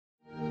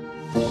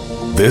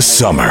This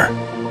summer,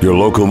 your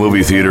local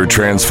movie theater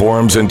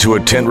transforms into a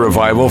tent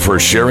revival for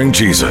sharing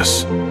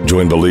Jesus.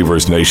 Join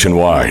believers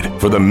nationwide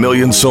for the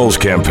Million Souls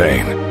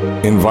campaign,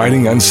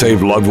 inviting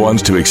unsaved loved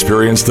ones to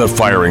experience The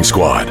Firing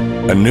Squad,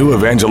 a new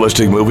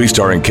evangelistic movie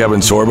starring Kevin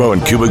Sorbo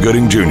and Cuba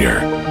Gooding Jr.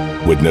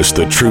 Witness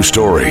the true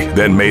story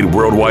that made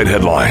worldwide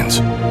headlines.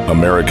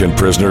 American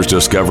prisoners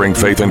discovering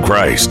faith in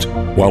Christ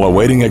while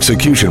awaiting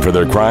execution for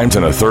their crimes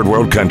in a third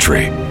world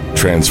country,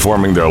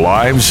 transforming their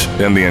lives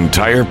and the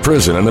entire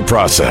prison in the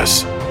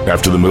process.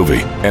 After the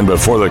movie and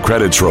before the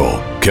credits roll,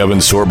 Kevin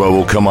Sorbo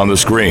will come on the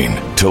screen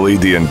to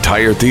lead the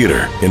entire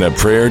theater in a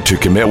prayer to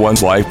commit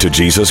one's life to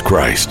Jesus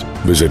Christ.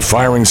 Visit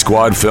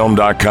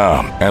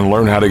FiringSquadFilm.com and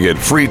learn how to get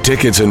free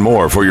tickets and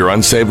more for your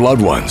unsaved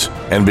loved ones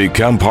and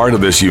become part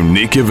of this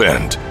unique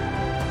event.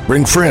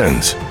 Bring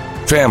friends,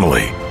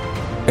 family,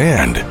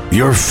 and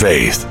your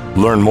faith.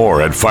 Learn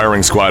more at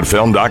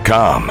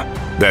FiringSquadFilm.com.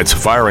 That's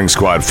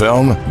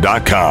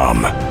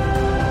FiringSquadFilm.com.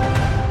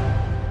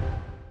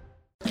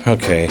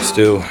 Okay,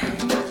 Stu.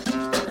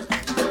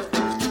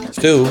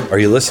 Stu, are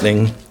you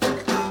listening?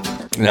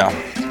 No.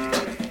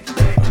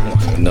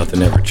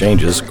 Nothing ever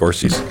changes. Of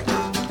course he's...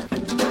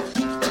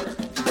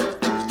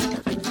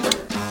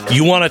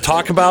 You want to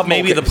talk about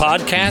maybe the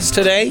podcast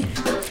today?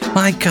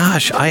 My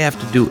gosh, I have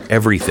to do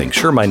everything.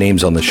 Sure, my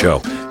name's on the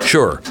show.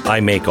 Sure, I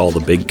make all the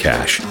big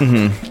cash.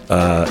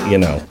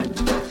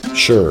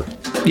 Sure.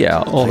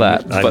 Yeah, all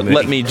that. But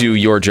let me do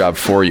your job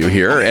for you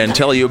here and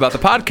tell you about the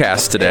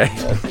podcast today.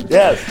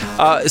 Yes.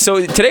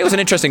 So today was an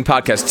interesting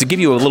podcast. To give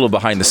you a little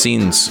behind the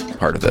scenes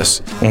part of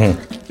this.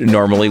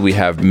 Normally we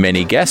have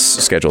many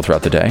guests scheduled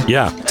throughout the day.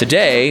 Yeah.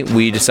 Today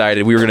we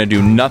decided we were going to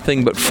do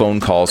nothing but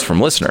phone calls from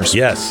listeners.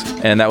 Yes.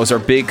 And that was our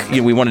big,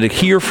 we wanted to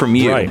hear from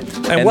you. Right.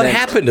 And what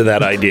happened to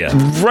that idea?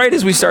 Right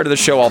as we started the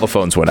show, all the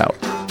phones went out.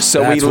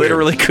 So we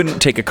literally couldn't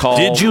take a call.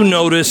 Did you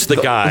notice the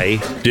guy?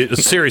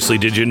 Seriously,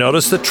 did you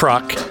notice the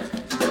truck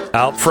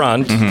out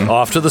front,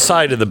 off to the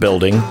side of the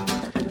building,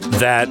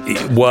 that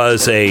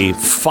was a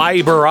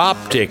fiber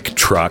optic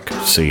truck,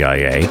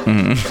 CIA,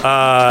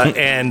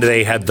 and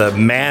they had the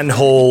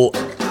manhole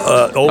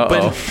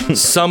open? Uh-oh.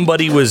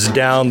 Somebody was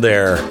down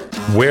there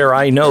where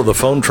I know the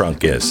phone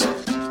trunk is.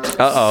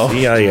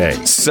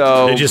 CIA.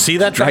 So did you see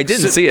that truck? I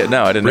didn't see it.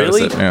 No, I didn't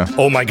really? notice it. Yeah.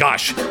 Oh my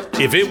gosh.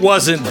 If it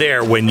wasn't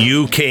there when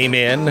you came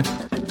in,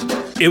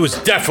 it was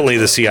definitely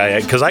the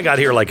CIA, because I got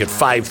here like at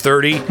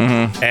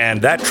 5:30,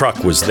 and that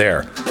truck was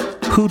there.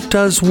 Who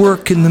does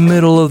work in the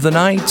middle of the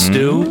night,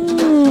 Stu?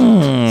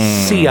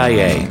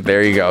 CIA.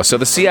 There you go. So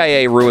the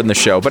CIA ruined the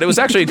show, but it was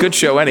actually a good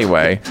show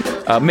anyway,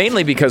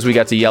 mainly because we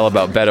got to yell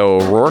about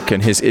Beto O'Rourke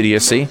and his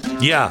idiocy.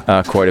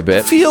 Yeah. Quite a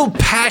bit. Feel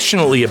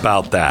passionately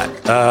about that.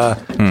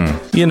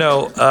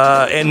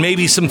 And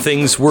maybe some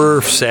things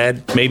were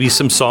said, maybe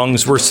some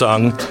songs were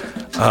sung,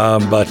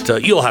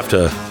 but you'll have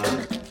to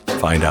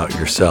find out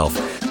yourself.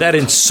 That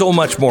and so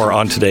much more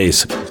on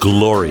today's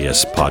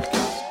glorious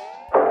podcast.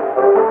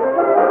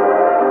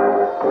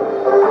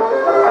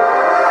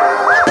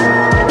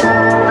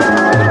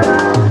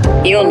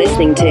 You're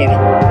listening to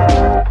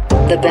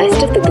the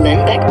best of the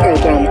Glenn Beck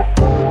program.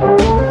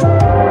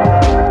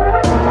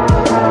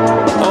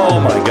 Oh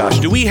my gosh.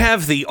 Do we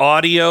have the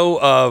audio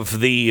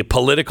of the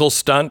political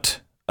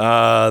stunt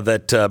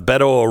that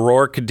Beto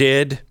O'Rourke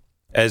did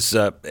as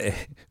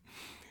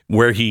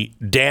where he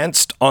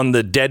danced on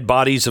the dead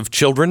bodies of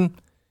children?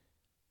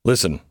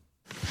 Listen.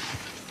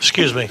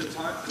 Excuse me.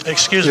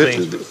 Excuse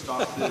me.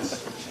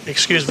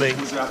 Excuse me.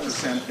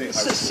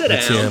 Sit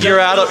down.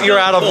 You're out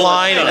of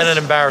line and an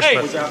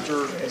embarrassment.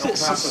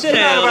 Sit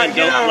down and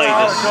don't play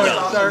this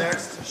stuff. The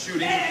next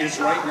shooting is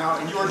right now,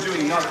 and you are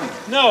doing nothing.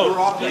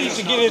 No, he needs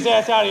to get his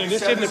ass out of here.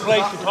 This isn't the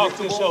place to talk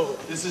this over.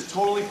 This is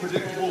totally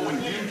predictable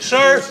when you...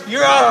 Sir,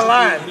 you're out of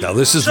line. Now,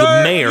 this is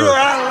the mayor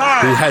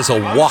who has a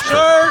walker.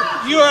 Sir,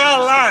 you are out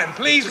of line.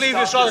 Please leave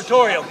this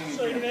auditorium.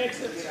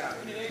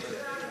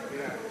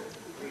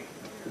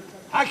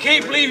 I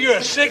can't believe you're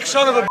a sick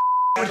son of a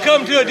would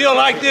come to a deal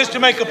like this to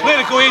make a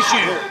political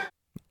issue.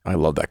 I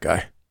love that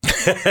guy.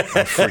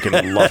 I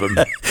freaking love him.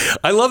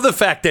 I love the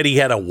fact that he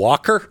had a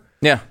walker.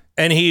 Yeah.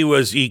 And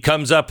he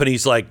comes up and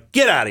he's like,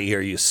 get out of here,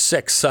 you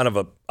sick son of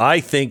a... I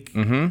think...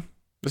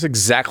 That's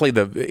exactly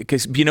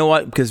because you know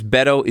what? Because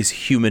Beto is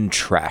human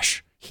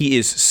trash. He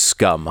is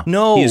scum.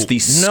 No. He is the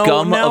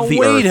scum of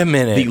the earth. Wait a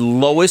minute. The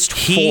lowest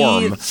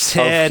form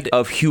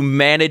of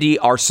humanity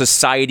our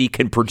society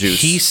can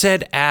produce. He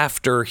said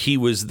after he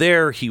was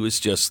there, he was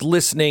just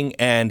listening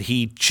and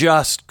he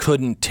just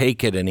couldn't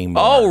take it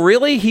anymore. Oh,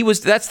 really?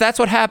 That's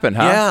what happened,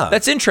 huh? Yeah.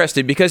 That's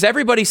interesting because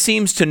everybody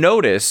seems to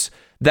notice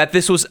that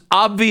this was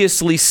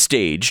obviously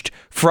staged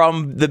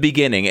from the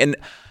beginning. And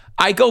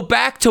I go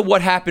back to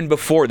what happened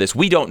before this.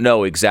 We don't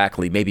know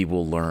exactly. Maybe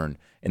we'll learn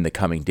in the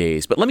coming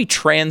days. But let me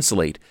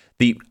translate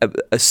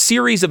a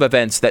series of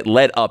events that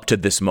led up to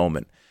this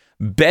moment.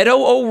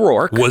 Beto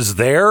O'Rourke was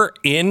there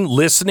in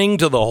listening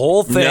to the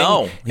whole thing.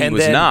 No, he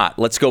was not.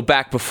 Let's go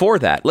back before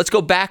that. Let's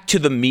go back to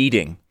the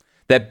meeting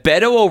that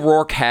Beto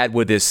O'Rourke had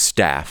with his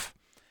staff.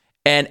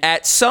 And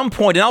at some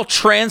point, and I'll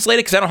translate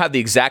it because I don't have the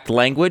exact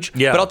language,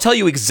 but I'll tell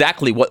you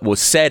exactly what was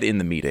said in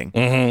the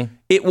meeting.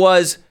 It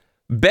was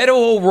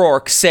Beto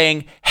O'Rourke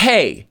saying,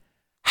 hey,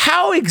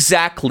 how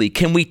exactly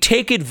can we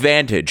take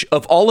advantage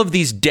of all of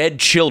these dead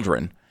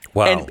children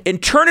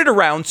and turn it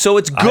around so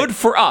it's good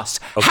for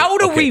us? How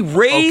do we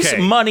raise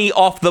money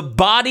off the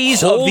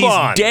bodies of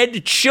these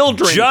dead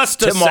children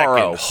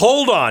tomorrow?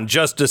 Hold on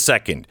just a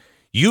second.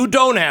 You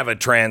don't have a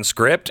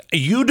transcript.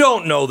 You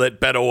don't know that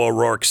Beto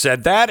O'Rourke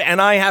said that.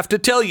 And I have to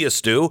tell you,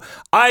 Stu,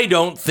 I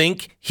don't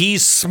think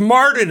he's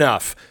smart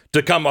enough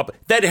to come up.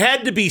 That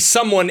had to be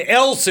someone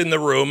else in the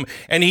room.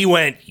 And he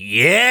went,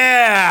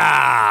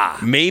 yeah.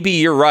 Maybe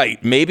you're right.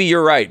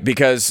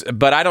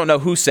 But I don't know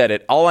who said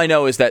it. All I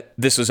know is that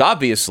this was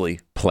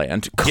obviously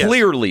planned,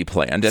 clearly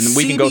planned. And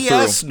we can go through.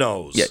 CBS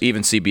knows. Yeah,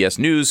 even CBS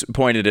News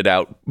pointed it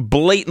out.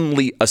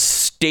 Blatantly a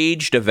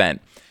staged event.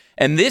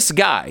 And this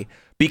guy,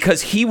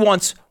 because he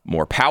wants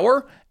more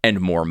power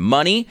and more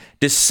money,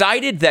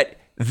 decided that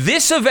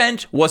this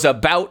event was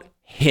about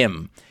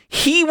him.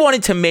 He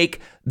wanted to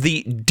make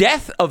the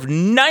death of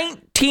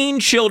 19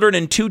 children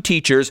and 2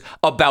 teachers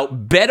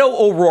about Beto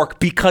O'Rourke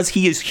because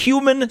he is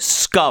human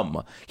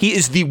scum. He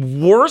is the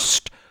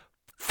worst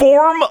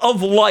form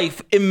of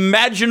life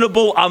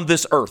imaginable on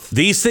this earth.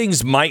 These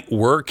things might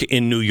work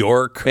in New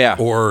York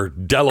or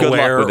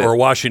Delaware or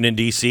Washington,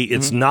 D.C.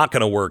 It's not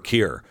going to work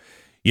here.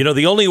 You know,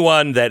 the only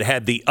one that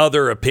had the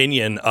other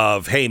opinion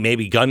of, hey,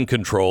 maybe gun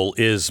control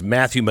is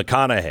Matthew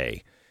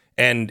McConaughey.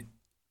 And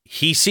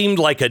he seemed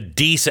like a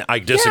decent, I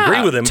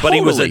disagree with him, but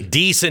he was a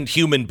decent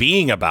human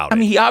being about it. I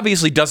mean, he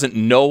obviously doesn't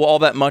know all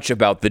that much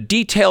about the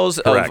details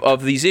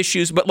of these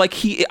issues, but like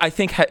I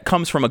think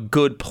comes from a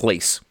good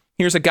place.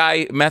 Here's a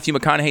guy, Matthew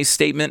McConaughey's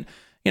statement.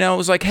 You know, it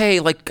was like, hey,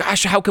 like,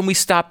 gosh, how can we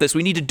stop this?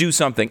 We need to do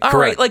something. All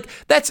right, like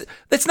that's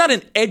not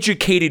an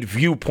educated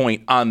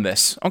viewpoint on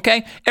this,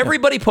 okay?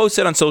 Everybody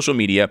posted on social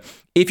media.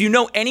 If you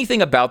know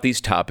anything about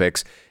these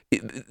topics,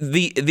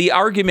 the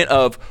argument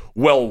of,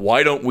 well,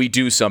 why don't we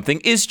do something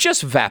is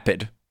just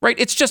vapid, right?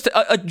 It's just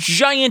a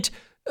giant,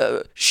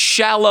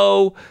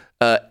 shallow,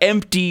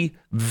 empty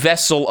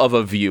vessel of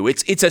a view.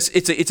 It's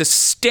a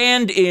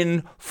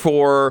stand-in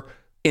for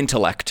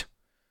intellect.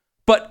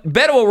 But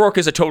Beto O'Rourke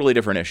is a totally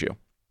different issue.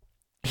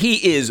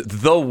 He is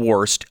the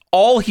worst.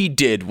 All he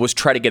did was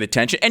try to get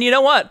attention. And you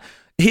know what?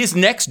 His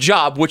next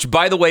job, which,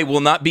 by the way,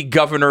 will not be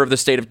governor of the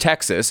state of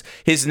Texas,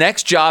 his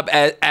next job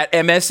at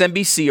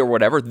MSNBC or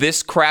whatever,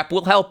 this crap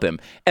will help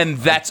him. And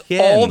that's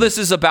all this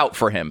is about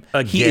for him.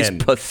 He is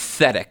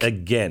pathetic.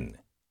 Again,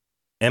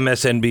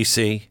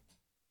 MSNBC,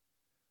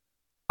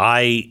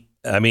 I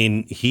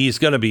mean, he's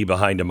going to be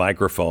behind a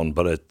microphone,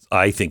 but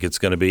I think it's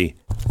going to be,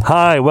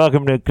 hi,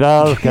 welcome to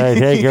calls. Can I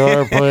take your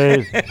order,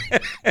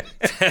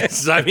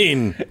 please? I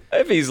mean,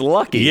 if he's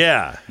lucky.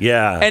 Yeah.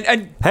 And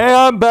hey,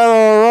 I'm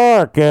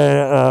Beto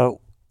O'Rourke.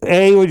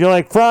 A, would you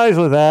like fries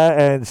with that?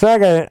 And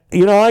second,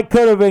 you know, I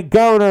could have been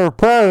governor or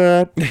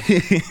president.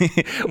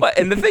 Well,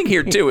 and the thing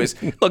here, too, is,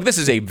 look, this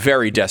is a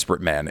very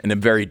desperate man in a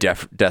very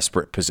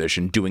desperate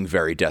position doing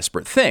very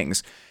desperate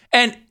things.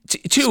 And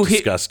two,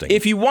 disgusting.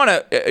 If you want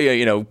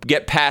to,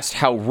 get past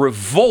how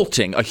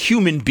revolting a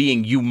human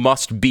being you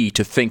must be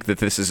to think that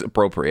this is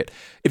appropriate,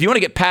 if you want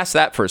to get past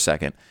that for a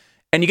second,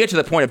 and you get to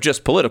the point of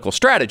just political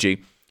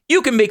strategy,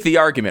 you can make the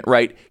argument,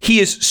 right? He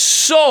is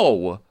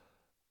so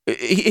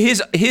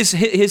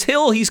his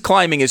hill he's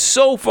climbing is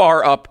so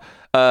far up,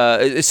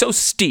 is so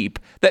steep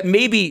that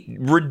maybe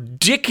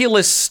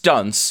ridiculous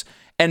stunts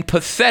and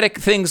pathetic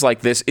things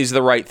like this is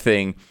the right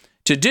thing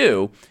to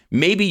do.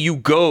 Maybe you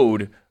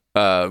goad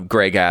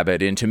Greg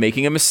Abbott into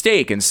making a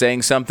mistake and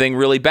saying something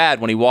really bad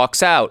when he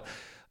walks out.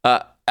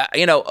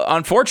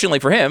 Unfortunately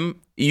for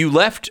him, you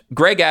left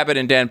Greg Abbott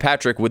and Dan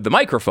Patrick with the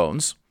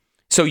microphones.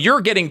 So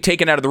you're getting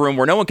taken out of the room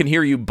where no one can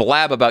hear you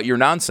blab about your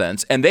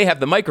nonsense, and they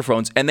have the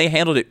microphones, and they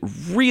handled it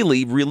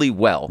really, really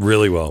well.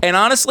 Really well. And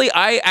honestly,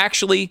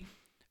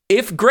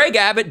 if Greg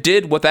Abbott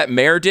did what that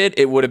mayor did,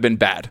 it would have been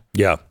bad.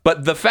 Yeah.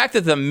 But the fact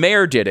that the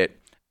mayor did it,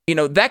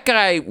 that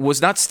guy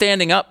was not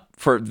standing up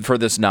for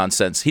this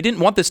nonsense. He didn't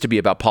want this to be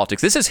about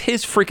politics. This is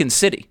his freaking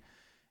city.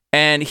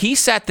 And he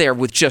sat there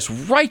with just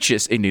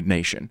righteous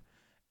indignation.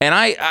 And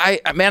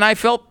I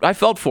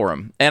felt for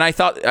him. And I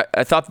thought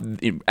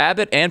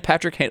Abbott and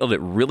Patrick handled it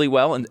really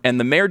well, and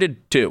the mayor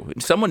did too.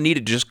 Someone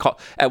needed to just call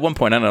at one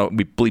point, I don't know,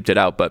 we bleeped it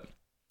out, but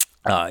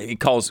he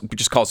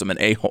just calls him an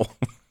a-hole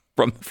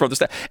from the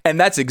staff. And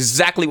that's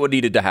exactly what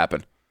needed to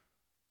happen.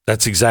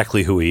 That's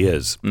exactly who he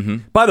is.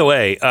 Mm-hmm. By the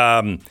way,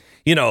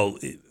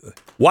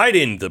 why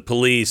didn't the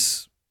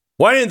police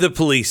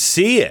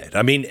see it?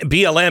 I mean,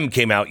 BLM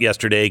came out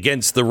yesterday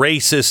against the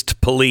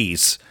racist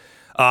police,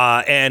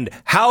 and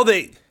how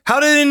did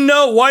they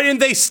know? Why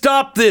didn't they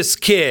stop this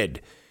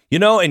kid?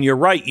 And you're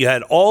right. You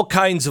had all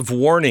kinds of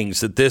warnings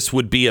that this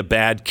would be a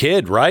bad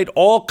kid, right?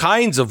 All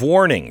kinds of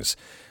warnings.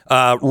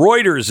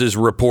 Reuters is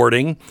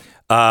reporting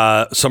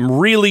some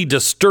really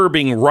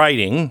disturbing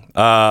writing.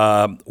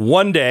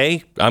 One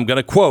day, I'm going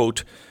to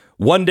quote,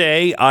 One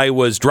day, I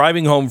was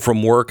driving home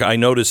from work. I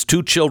noticed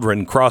 2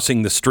 children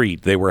crossing the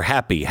street. They were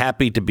happy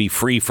to be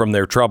free from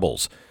their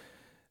troubles.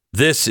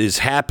 This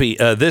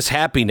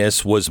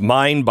happiness was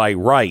mine by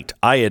right.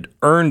 I had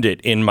earned it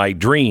in my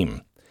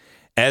dream.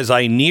 As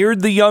I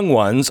neared the young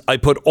ones, I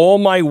put all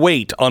my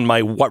weight on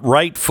my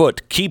right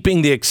foot,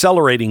 keeping the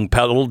accelerating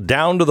pedal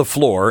down to the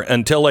floor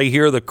until I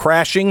hear the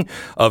crashing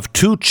of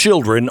 2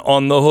 children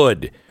on the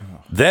hood.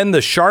 Then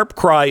the sharp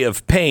cry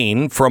of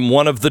pain from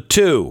one of the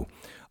 2.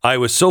 I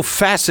was so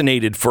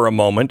fascinated for a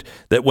moment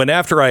that when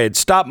after I had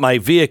stopped my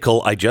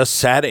vehicle, I just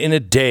sat in a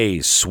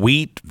daze,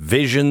 sweet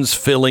visions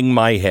filling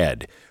my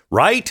head.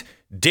 Right?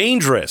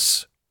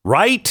 Dangerous.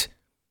 Right?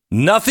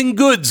 Nothing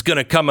good's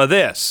gonna come of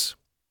this.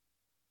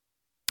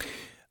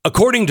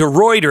 According to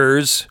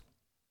Reuters,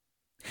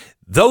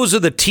 those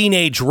are the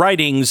teenage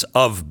writings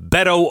of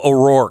Beto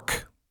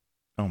O'Rourke.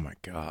 Oh, my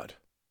God.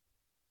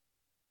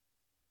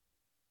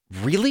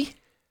 Really?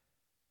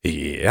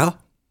 Yeah.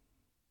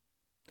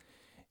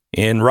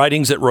 In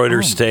writings that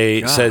Reuters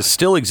says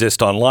still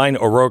exist online,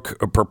 O'Rourke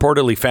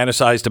purportedly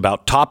fantasized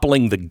about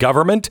toppling the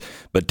government,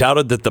 but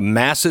doubted that the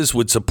masses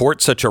would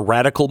support such a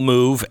radical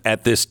move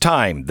at this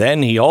time.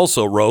 Then he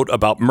also wrote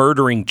about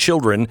murdering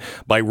children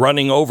by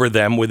running over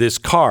them with his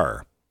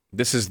car.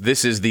 This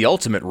is the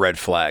ultimate red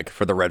flag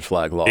for the red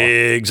flag law.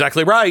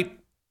 Exactly right.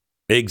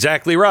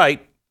 Exactly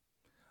right.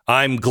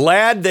 I'm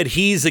glad that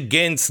he's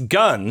against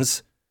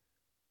guns.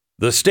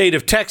 The state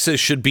of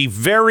Texas should be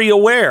very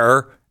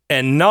aware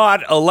and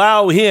not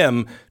allow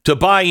him to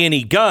buy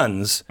any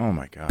guns. Oh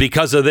my God.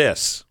 Because of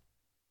this.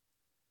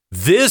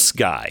 This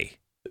guy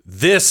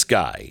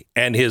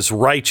and his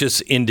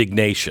righteous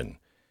indignation.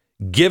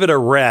 Give it a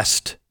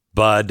rest,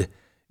 bud.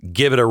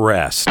 Give it a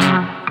rest.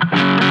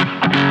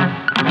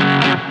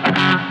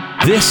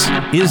 This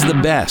is the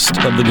best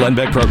of the Glenn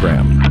Beck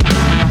program.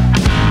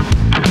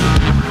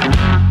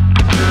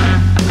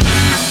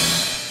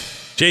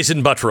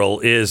 Jason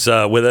Buttrill is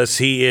with us.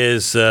 He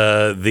is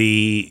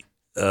the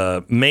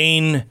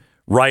main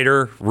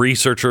writer,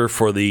 researcher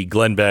for the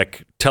Glenn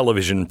Beck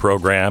television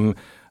program,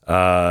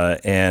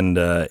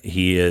 and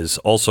he is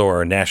also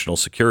our national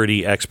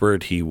security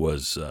expert. He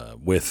was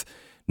with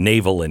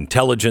naval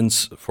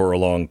intelligence for a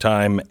long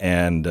time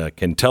and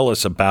can tell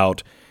us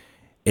about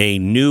a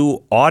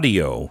new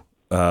audio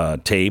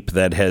tape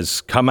that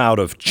has come out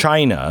of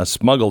China,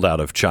 smuggled out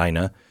of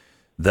China,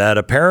 that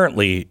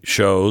apparently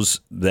shows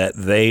that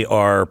they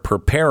are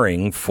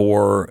preparing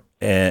for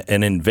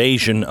an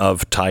invasion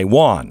of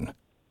Taiwan.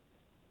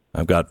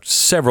 I've got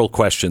several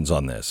questions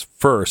on this.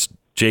 First,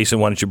 Jason,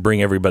 why don't you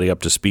bring everybody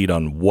up to speed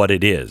on what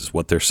it is,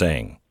 what they're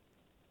saying?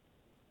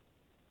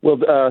 Well,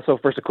 so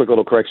first, a quick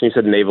little correction. You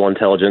said naval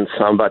intelligence.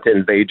 I'm about to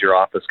invade your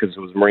office because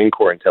it was Marine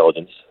Corps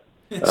intelligence.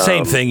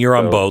 Same thing. You're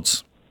on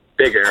boats.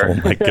 Bigger. Oh,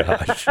 my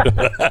gosh.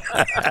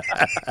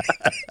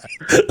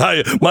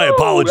 My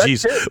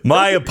apologies.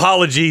 My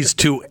apologies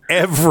to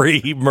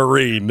every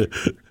Marine.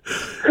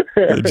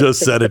 I just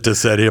said it to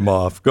set him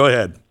off. Go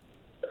ahead.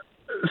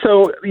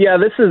 So, yeah,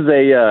 this isn't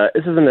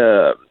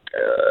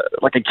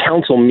like a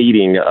council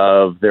meeting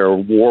of their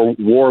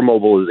war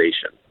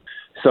mobilization.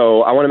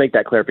 So I want to make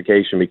that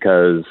clarification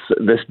because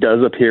this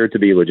does appear to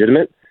be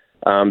legitimate.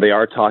 They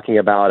are talking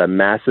about a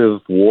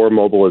massive war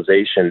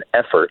mobilization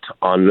effort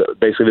on,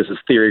 basically this is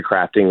theory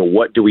crafting.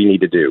 What do we need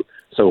to do?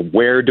 So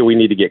where do we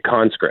need to get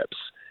conscripts?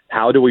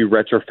 How do we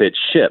retrofit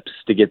ships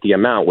to get the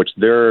amount, which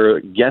they're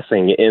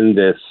guessing in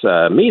this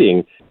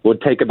meeting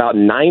would take about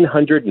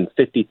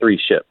 953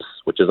 ships,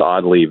 which is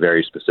oddly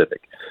very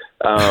specific.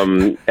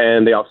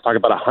 And they also talk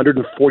about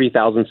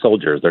 140,000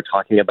 soldiers. They're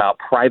talking about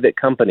private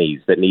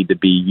companies that need to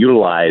be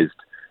utilized.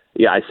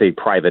 Yeah, I say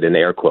private in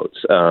air quotes,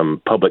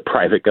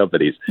 public-private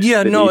companies.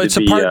 Yeah, no, it's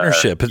a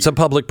partnership. It's a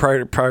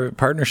public-private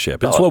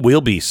partnership. It's what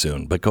we'll be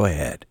soon, but go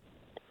ahead.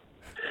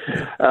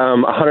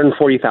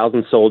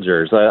 140,000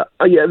 soldiers.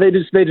 Yeah, they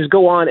just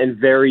go on in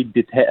very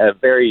good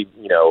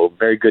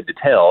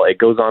detail. It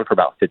goes on for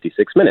about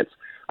 56 minutes.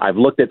 I've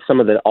looked at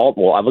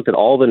I've looked at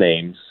all the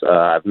names.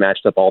 I've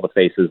matched up all the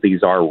faces.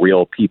 These are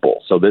real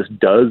people. So this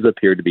does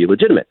appear to be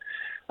legitimate.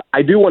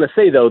 I do want to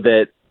say, though,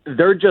 that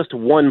they're just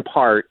one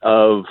part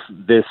of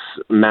this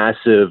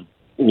massive,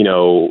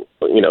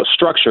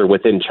 structure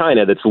within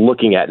China that's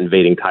looking at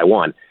invading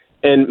Taiwan.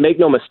 And make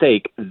no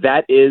mistake,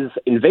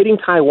 invading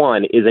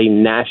Taiwan is a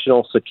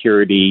national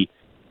security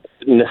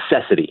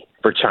necessity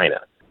for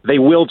China. They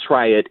will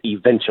try it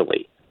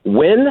eventually.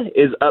 When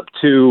is up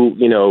to,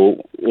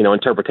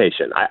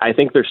 interpretation. I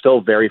think they're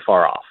still very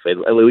far off,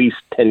 at least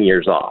 10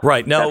 years off.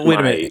 Right. Now, wait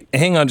a minute.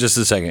 Hang on just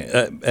a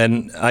second.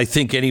 And I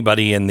think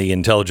anybody in the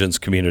intelligence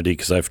community,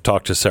 because I've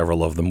talked to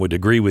several of them, would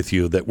agree with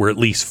you that we're at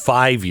least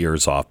 5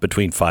 years off,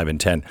 between 5 and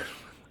 10.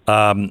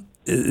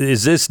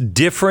 Is this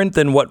different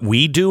than what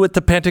we do at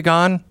the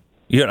Pentagon?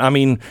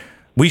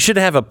 We should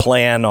have a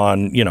plan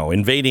on,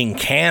 invading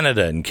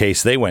Canada in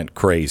case they went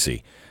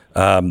crazy.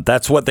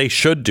 That's what they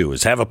should do,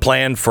 is have a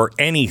plan for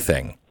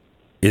anything.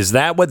 Is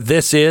that what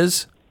this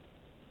is?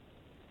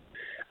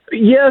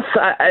 Yes,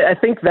 I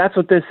think that's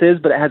what this is,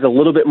 but it has a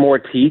little bit more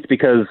teeth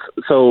because,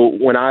 so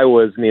when I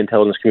was in the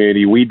intelligence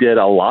community, we did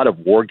a lot of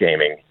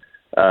wargaming,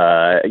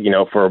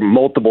 for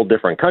multiple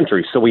different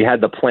countries. So we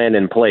had the plan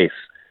in place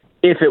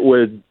if it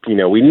would,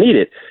 we need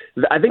it.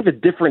 I think the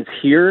difference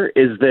here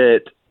is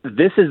that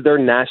this is their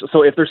national.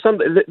 So if there's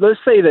something, let's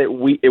say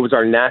that it was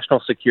our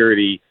national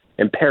security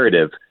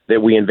imperative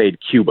that we invade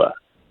Cuba,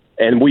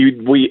 and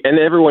and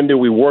everyone knew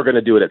we were going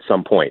to do it at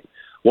some point.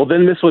 Well,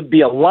 then this would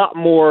be a lot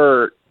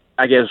more,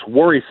 I guess,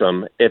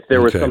 worrisome if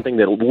there was something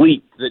that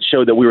leaked that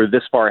showed that we were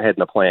this far ahead in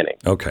the planning.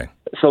 Okay.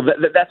 So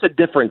that's a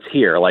difference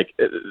here. Like,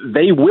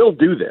 they will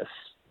do this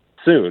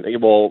soon.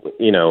 Well,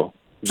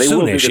 they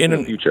will do this in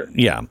the future.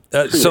 Yeah.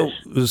 So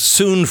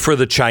soon for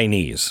the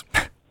Chinese,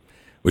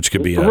 which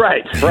could be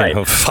right.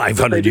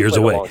 500 years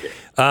away.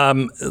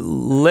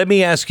 Let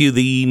me ask you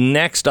the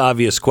next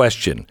obvious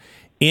question.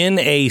 In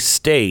a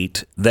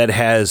state that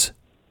has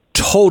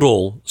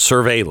total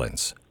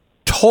surveillance,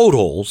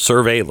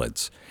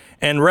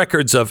 and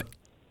records of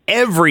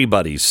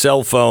everybody's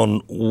cell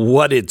phone,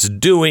 what it's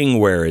doing,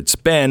 where it's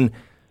been,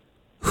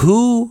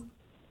 who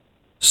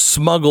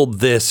smuggled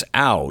this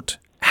out?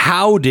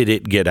 How did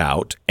it get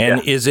out?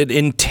 And is it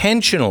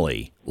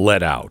intentionally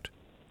let out?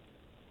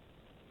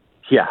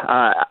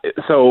 Yeah.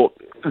 So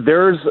I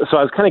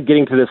was kind of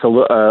getting to this a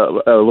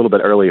little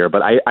bit earlier,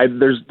 but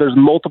there's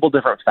multiple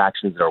different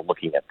factions that are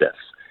looking at this.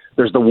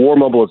 There's the war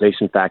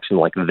mobilization faction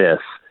like this.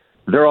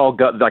 They're all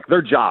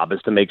their job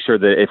is to make sure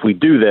that if we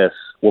do this,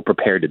 we're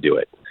prepared to do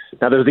it.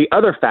 Now, there's the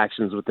other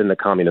factions within the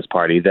Communist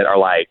Party that are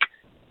like,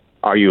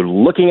 are you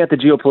looking at the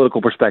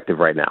geopolitical perspective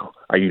right now?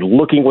 Are you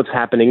looking what's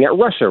happening at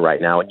Russia right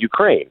now in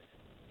Ukraine?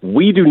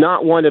 We do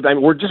not want to,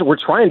 we're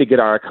trying to get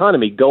our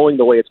economy going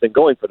the way it's been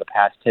going for the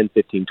past 10,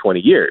 15, 20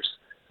 years.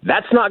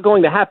 That's not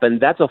going to happen.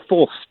 That's a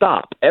full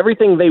stop.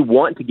 Everything they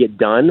want to get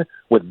done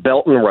with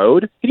Belt and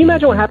Road. Can you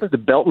imagine what happens to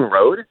Belt and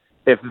Road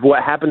if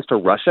what happens to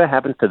Russia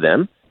happens to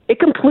them? It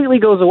completely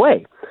goes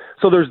away.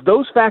 So there's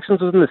those factions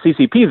within the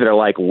CCP that are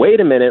like, wait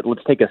a minute,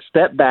 let's take a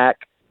step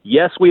back.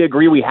 Yes, we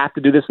agree we have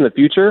to do this in the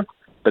future,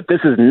 but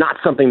this is not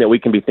something that we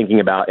can be thinking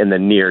about in the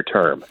near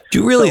term. Do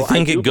you really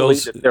think it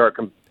goes?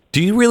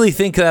 Do you really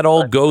think that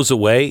all goes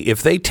away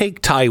if they take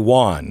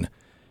Taiwan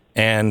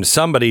and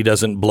somebody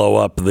doesn't blow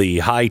up the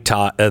high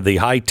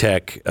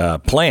tech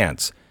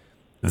plants?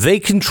 They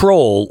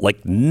control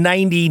like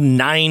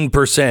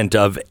 99%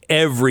 of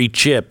every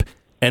chip,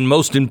 and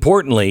most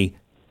importantly,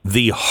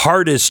 the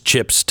hardest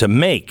chips to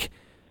make.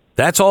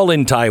 That's all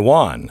in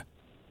Taiwan.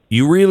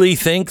 You really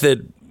think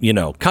that,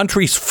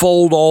 countries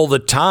fold all the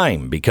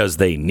time because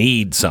they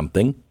need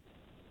something?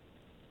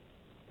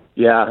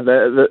 Yeah, and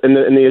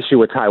the issue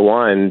with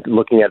Taiwan,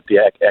 looking at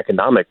the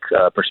economic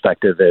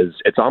perspective, is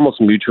it's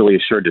almost mutually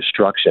assured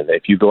destruction.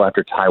 If you go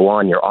after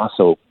Taiwan, you're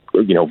also,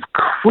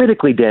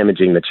 critically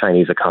damaging the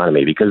Chinese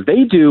economy because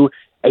they do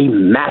a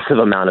massive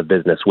amount of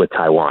business with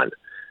Taiwan.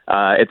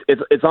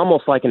 It's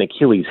almost like an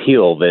Achilles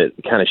heel that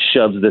kind of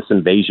shoves this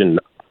invasion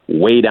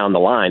way down the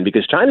line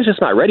because China's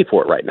just not ready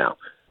for it right now.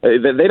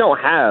 They don't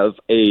have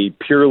a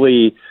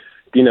purely,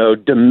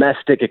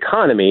 domestic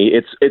economy.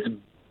 It's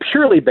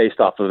purely based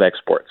off of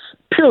exports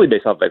to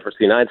the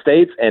United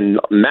States and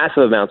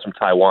massive amounts from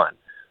Taiwan.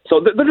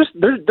 So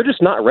they're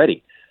just not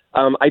ready.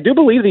 I do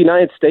believe the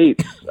United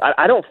States.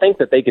 I don't think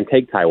that they can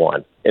take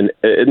Taiwan, and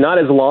not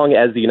as long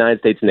as the United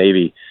States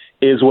Navy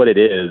is what it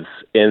is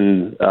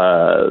in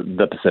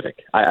the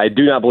Pacific. I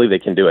do not believe they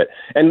can do it.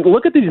 And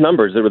look at these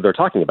numbers that they're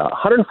talking about: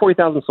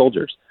 140,000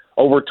 soldiers,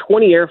 over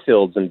 20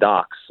 airfields and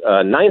docks,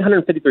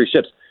 953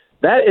 ships.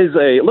 That is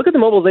look at the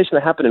mobilization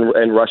that happened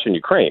in Russia and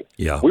Ukraine.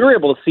 Yeah. We were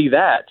able to see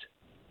that,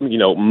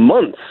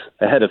 months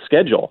ahead of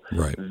schedule.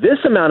 Right. This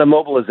amount of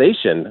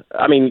mobilization,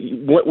 they're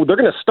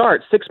going to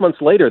start 6 months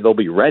later. They'll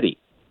be ready.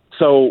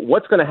 So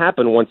what's going to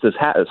happen once this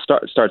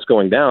starts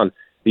going down?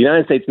 The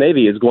United States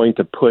Navy is going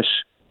to push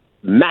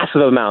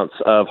massive amounts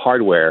of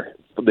hardware,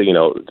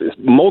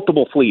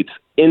 multiple fleets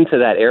into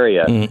that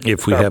area.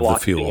 If we have the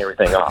fuel.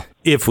 Everything off.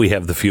 If we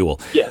have the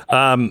fuel. Yeah.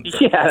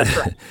 Yeah, that's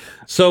right.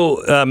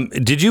 So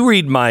did you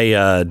read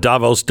my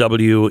Davos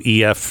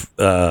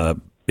WEF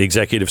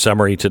executive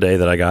summary today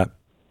that I got?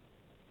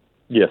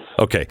 Yes.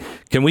 Okay.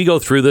 Can we go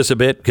through this a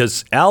bit?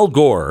 Because Al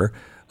Gore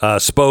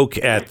spoke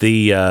at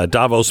the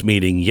Davos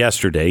meeting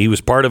yesterday. He was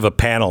part of a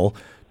panel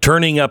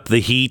turning up the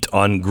heat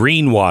on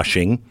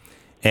greenwashing.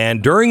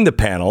 And during the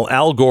panel,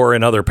 Al Gore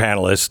and other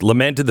panelists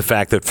lamented the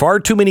fact that far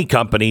too many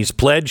companies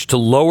pledge to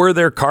lower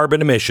their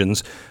carbon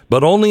emissions,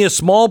 but only a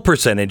small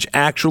percentage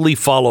actually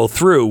follow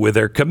through with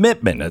their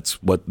commitment.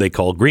 That's what they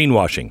call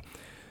greenwashing.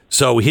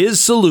 So his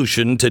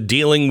solution to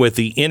dealing with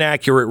the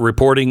inaccurate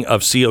reporting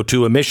of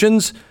CO2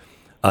 emissions: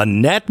 a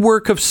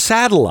network of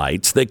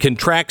satellites that can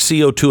track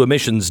CO2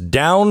 emissions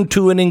down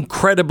to an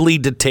incredibly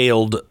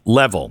detailed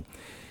level.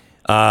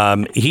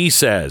 He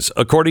says,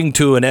 according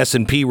to an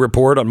S&P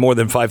report on more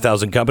than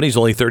 5,000 companies,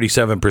 only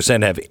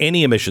 37% have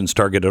any emissions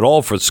target at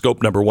all for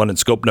scope number 1 and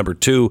scope number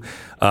 2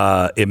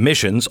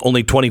 emissions.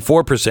 Only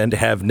 24%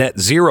 have net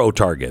zero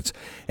targets.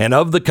 And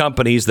of the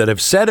companies that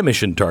have set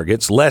emission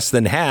targets, less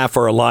than half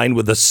are aligned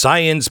with a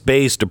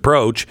science-based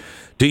approach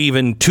to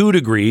even 2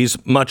 degrees,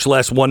 much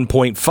less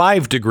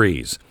 1.5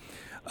 degrees.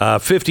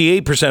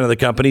 58% of the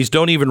companies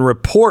don't even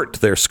report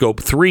their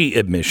Scope 3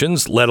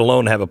 emissions, let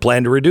alone have a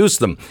plan to reduce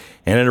them.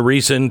 And in a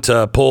recent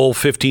poll,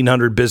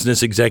 1,500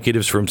 business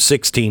executives from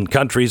 16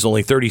 countries,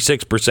 only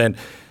 36%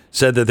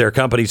 said that their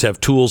companies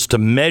have tools to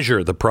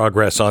measure the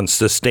progress on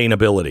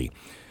sustainability.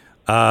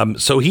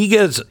 So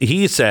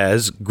he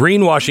says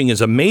greenwashing is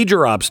a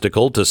major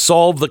obstacle to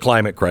solve the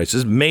climate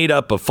crisis, made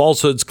up of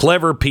falsehoods,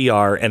 clever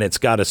PR, and it's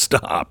got to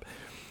stop.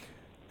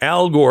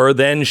 Al Gore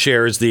then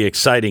shares the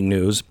exciting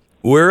news.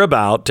 We're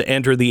about to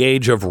enter the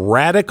age of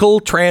radical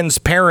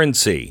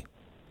transparency.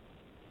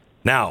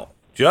 Now,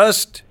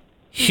 just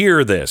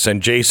hear this,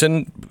 and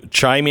Jason,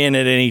 chime in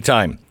at any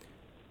time.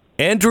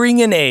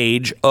 Entering an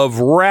age of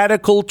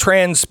radical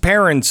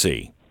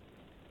transparency,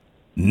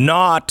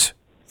 not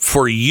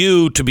for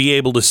you to be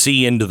able to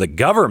see into the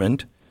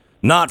government,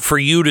 not for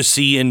you to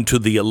see into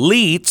the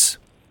elites,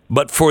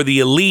 but for the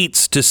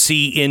elites to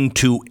see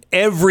into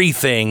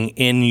everything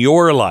in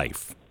your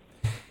life.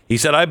 He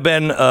said, I've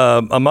been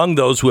among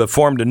those who have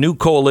formed a new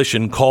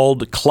coalition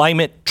called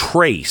Climate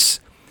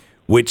Trace,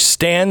 which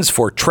stands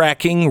for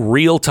Tracking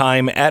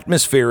Real-Time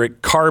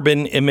Atmospheric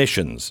Carbon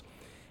Emissions.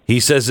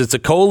 He says it's a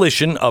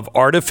coalition of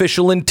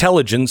artificial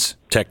intelligence,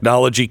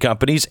 technology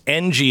companies,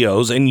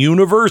 NGOs, and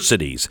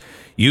universities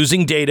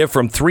using data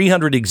from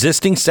 300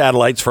 existing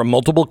satellites from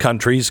multiple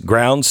countries,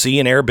 ground, sea,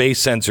 and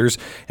air-based sensors,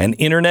 and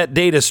internet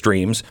data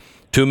streams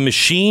to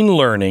machine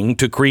learning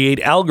to create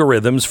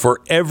algorithms for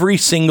every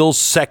single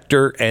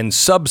sector and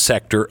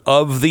subsector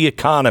of the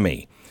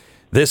economy.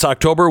 This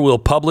October, we'll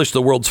publish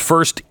the world's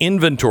first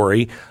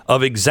inventory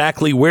of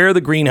exactly where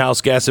the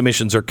greenhouse gas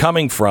emissions are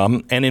coming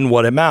from and in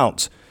what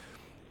amounts.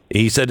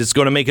 He said it's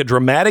going to make a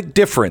dramatic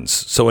difference.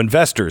 So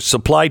investors,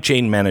 supply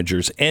chain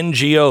managers,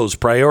 NGOs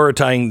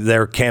prioritizing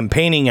their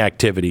campaigning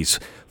activities,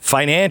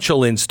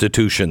 financial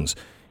institutions,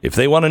 if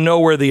they want to know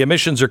where the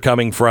emissions are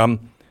coming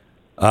from,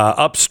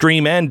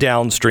 upstream and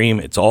downstream,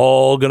 it's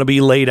all going to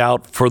be laid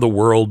out for the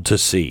world to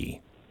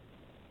see.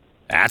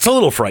 That's a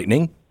little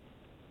frightening.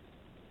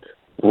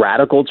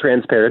 Radical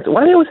transparency.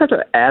 Why do they always have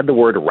to add the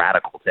word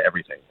radical to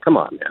everything? Come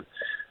on, man.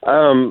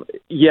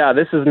 Yeah,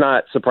 this is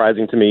not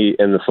surprising to me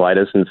in the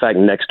slightest. In fact,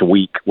 next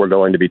week we're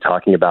going to be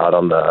talking about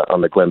on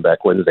the Glenn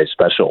Beck Wednesday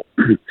special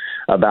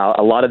about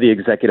a lot of the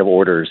executive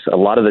orders, a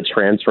lot of the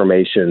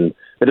transformation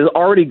that has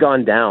already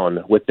gone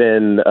down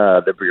within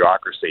the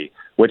bureaucracy,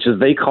 which is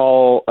they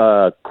call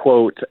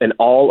quote an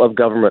all of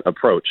government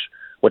approach,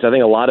 which I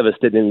think a lot of us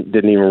didn't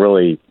even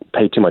really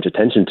pay too much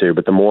attention to.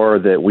 But the more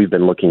that we've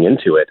been looking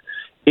into it,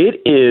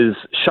 it is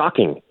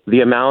shocking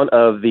the amount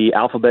of the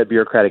alphabet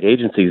bureaucratic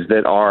agencies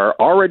that are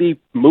already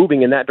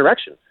moving in that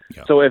direction.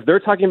 Yeah. So if they're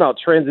talking about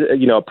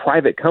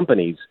private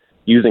companies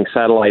using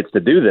satellites to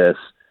do this,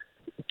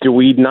 do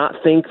we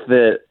not think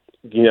that,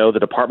 the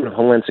Department of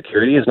Homeland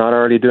Security is not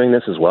already doing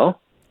this as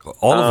well?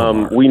 All of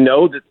them are. We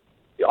know that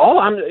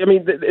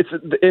it's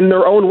in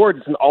their own words,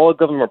 it's an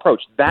all-of-government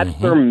approach. That's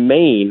their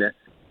main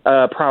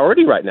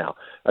priority right now.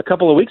 A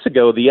couple of weeks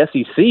ago, the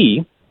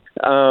SEC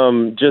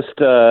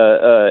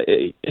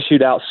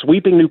issued out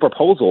sweeping new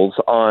proposals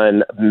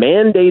on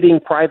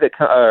mandating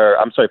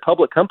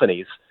public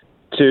companies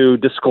to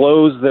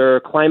disclose their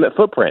climate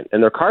footprint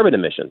and their carbon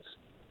emissions.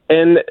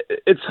 And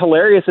it's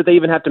hilarious that they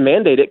even have to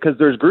mandate it because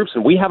there's groups,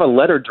 and we have a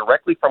letter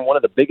directly from one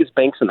of the biggest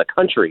banks in the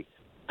country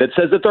that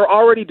says that they're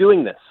already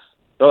doing this.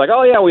 They're like,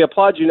 oh, yeah, we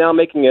applaud you now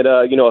making it,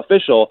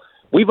 official.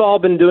 We've all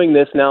been doing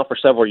this now for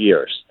several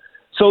years.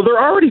 So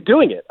they're already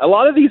doing it. A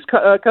lot of these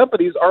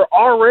companies are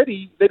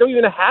already, they don't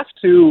even have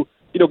to,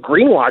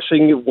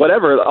 greenwashing,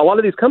 whatever. A lot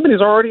of these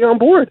companies are already on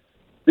board.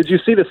 Did you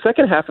see the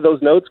second half of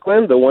those notes,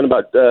 Glenn, the one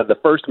about the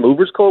First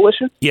Movers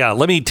Coalition? Yeah,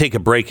 let me take a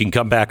break and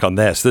come back on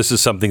this. This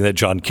is something that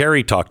John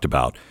Kerry talked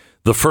about.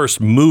 The First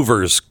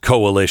Movers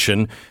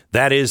Coalition,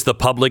 that is the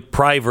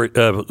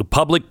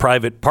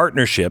public-private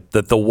partnership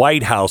that the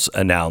White House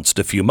announced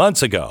a few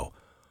months ago.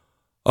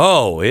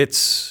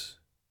 It's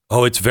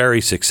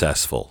very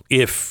successful.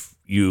 If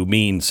you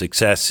mean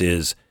success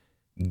is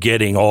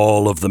getting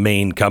all of the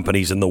main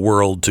companies in the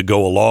world to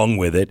go along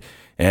with it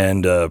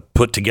and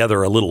put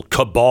together a little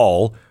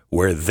cabal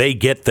where they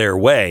get their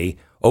way.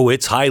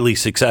 It's highly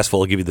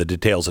successful. I'll give you the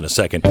details in a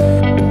second.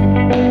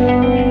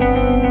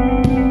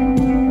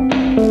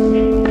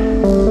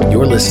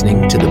 You're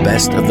listening to the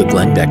best of the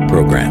Glenn Beck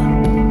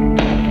program.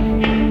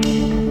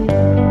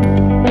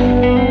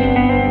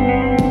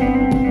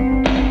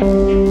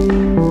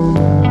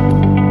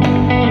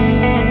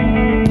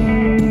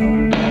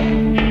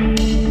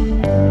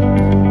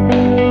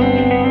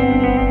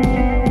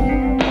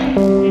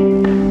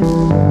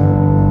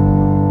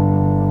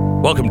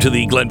 Welcome to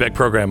the Glenn Beck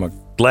program. I'm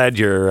glad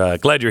you're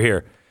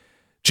here.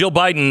 Jill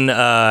Biden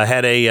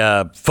had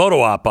a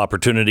photo op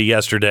opportunity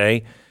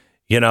yesterday,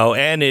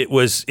 and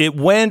it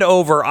went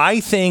over, I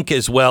think,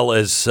 as well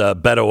as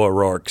Beto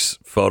O'Rourke's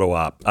photo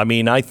op. I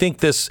mean, I think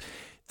they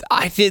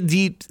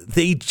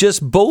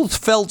just both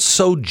felt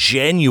so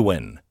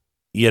genuine,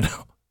 And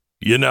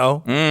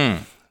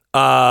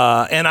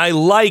I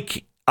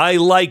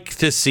like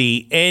to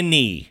see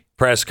any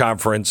press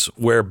conference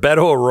where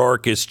Beto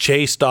O'Rourke is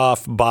chased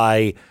off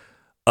by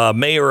a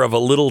mayor of a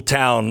little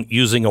town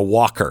using a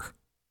walker.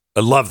 I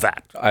love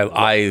that.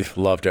 I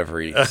loved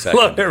every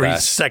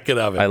second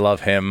of it. I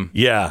love him.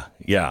 Yeah.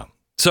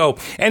 So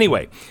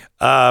anyway,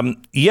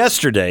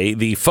 yesterday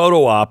the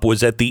photo op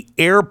was at the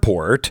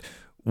airport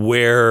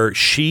where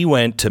she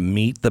went to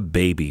meet the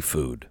baby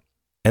food,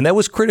 and that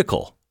was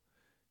critical.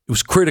 It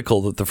was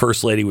critical that the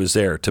first lady was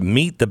there to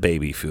meet the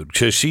baby food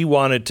because she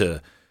wanted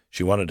to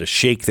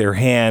shake their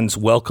hands,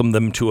 welcome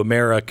them to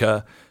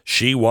America.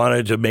 She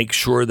wanted to make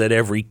sure that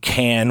every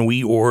can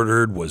we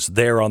ordered was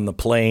there on the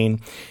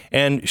plane.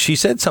 And she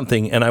said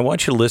something, and I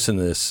want you to listen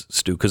to this,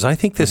 Stu, because I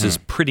think this is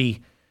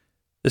pretty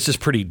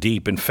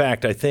deep. In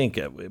fact, I think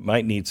it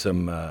might need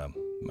some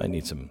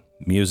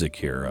music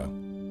here.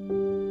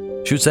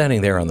 She was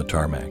standing there on the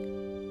tarmac,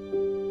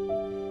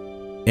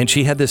 and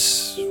she had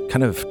this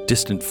kind of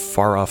distant,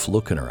 far-off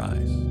look in her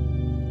eyes.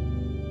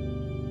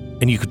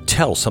 And you could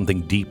tell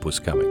something deep was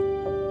coming.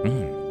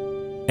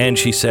 And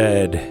she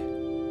said,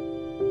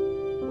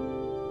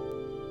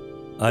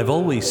 I've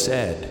always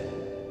said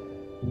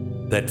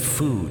that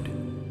food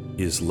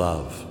is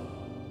love.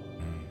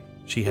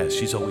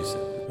 She's always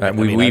said that.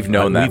 We've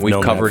known that.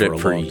 We've covered it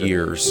for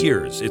years.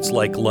 It's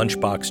like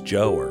Lunchbox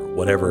Joe or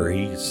whatever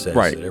he says.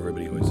 Right. That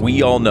everybody always says.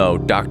 We all know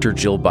Dr.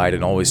 Jill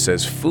Biden always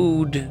says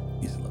food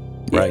is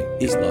love. Right.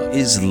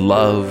 Is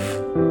love.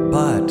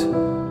 But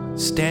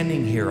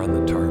standing here on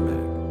the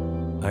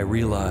tarmac, I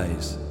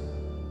realize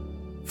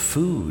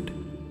food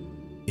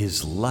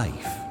is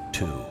life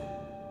too.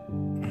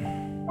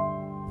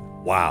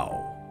 Wow.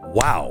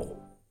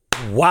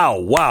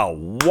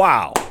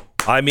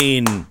 I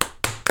mean,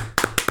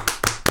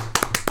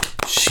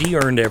 she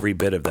earned every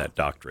bit of that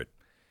doctorate.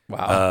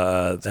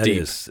 Wow. That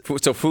deep.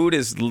 So food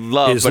is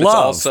love,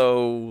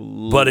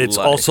 but it's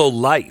also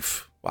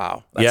life.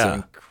 Wow. That's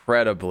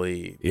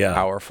incredibly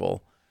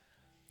powerful.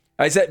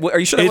 Are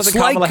you sure that wasn't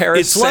like, Kamala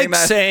Harris it's like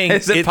saying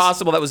Is it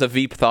possible that was a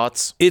Veep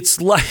Thoughts? It's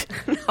like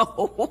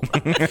no.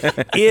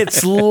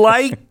 It's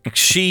like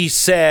she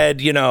said,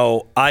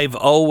 I've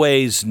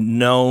always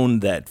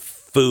known that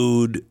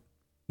food,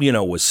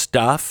 was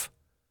stuff.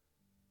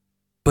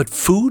 But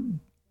food,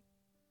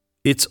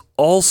 it's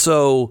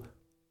also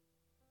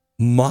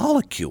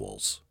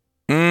molecules.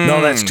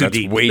 No, that's too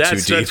deep.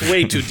 That's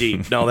way too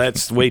deep. No,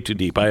 that's way too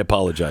deep. I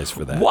apologize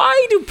for that.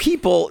 Why do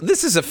people,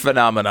 this is a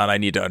phenomenon I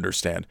need to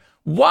understand.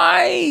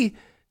 Why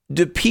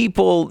do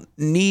people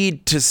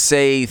need to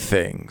say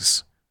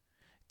things?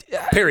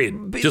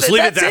 Period. Just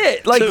leave it there. That's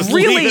it. Like, just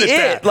really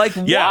it. Like,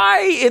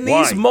 why in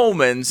these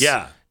moments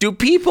do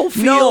people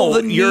feel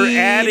the need you're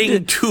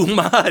adding too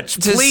much,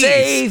 to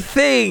say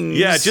things?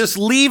 Yeah, just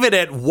leave it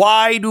at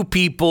why do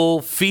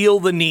people feel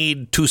the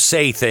need to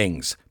say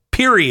things?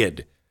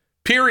 Period.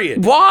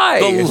 Why?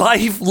 The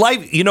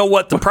life. You know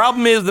what the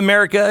problem is with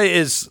America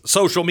is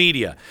social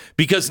media.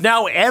 Because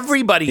now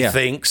everybody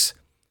thinks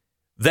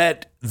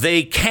that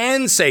they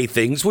can say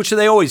things, which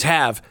they always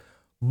have,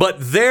 but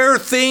their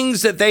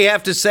things that they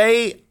have to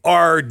say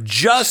are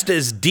just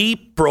as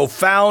deep,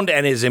 profound,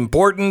 and as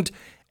important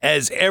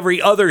as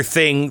every other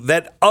thing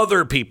that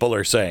other people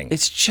are saying.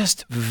 It's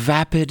just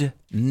vapid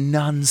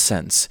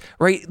nonsense,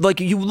 right? Like,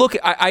 you look,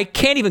 I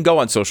can't even go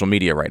on social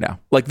media right now.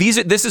 Like, this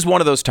is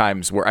one of those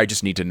times where I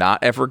just need to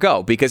not ever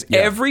go, because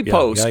every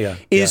post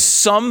is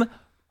some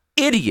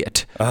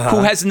idiot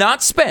who has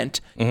not spent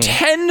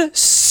 10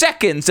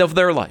 seconds of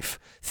their life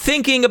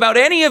thinking about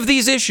any of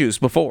these issues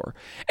before.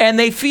 And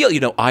they feel,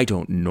 I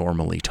don't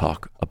normally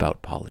talk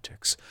about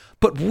politics,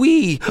 but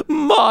we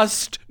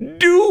must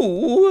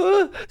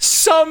do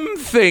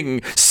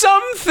something.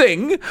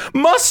 Something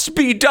must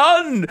be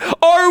done.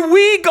 Are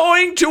we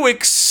going to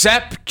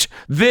accept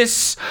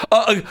this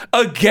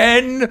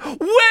again?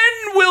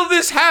 When will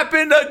this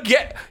happen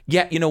again?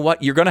 Yeah, you know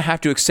what? You're going to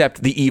have to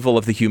accept the evil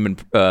of the human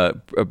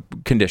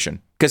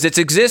condition, because it's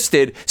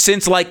existed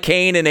since like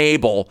Cain and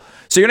Abel.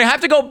 So you're going to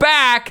have to go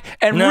back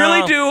and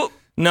really do...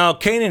 No,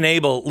 Cain and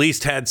Abel at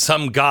least had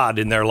some God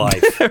in their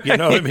life. You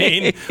know what I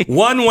mean?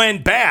 One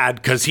went bad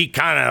because he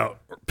kind of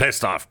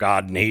pissed off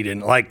God and he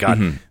didn't like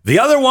God. The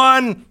other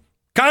one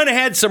kind of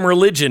had some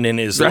religion in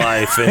his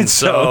life, and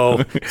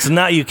so it's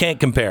not, you can't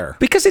compare.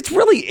 Because it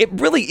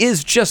really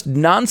is just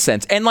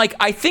nonsense. And like,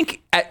 I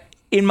think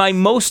in my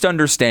most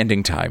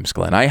understanding times,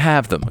 Glenn, I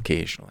have them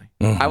occasionally.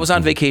 I was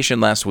on vacation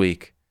last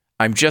week.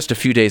 I'm just a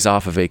few days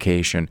off of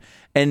vacation,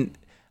 and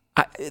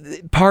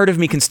part of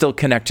me can still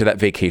connect to that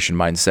vacation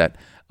mindset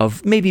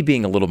of maybe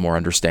being a little more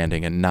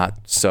understanding and not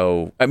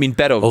so. I mean,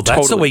 Beto. Oh,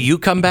 that's the way you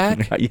come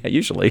back? Yeah,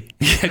 usually.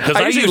 Because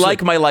I usually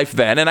like my life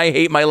then, and I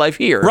hate my life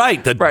here.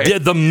 Right.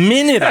 The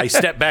minute I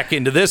step back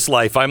into this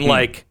life, I'm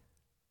like,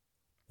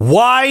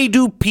 Why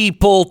do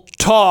people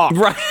talk?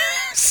 Right.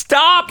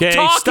 Stop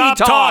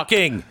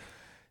talking.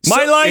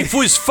 My life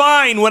was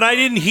fine when I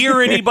didn't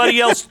hear anybody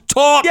else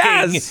talking.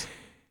 Yes.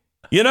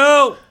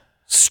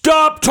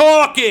 Stop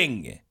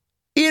talking.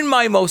 In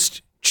my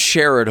most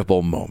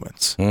charitable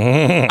moments,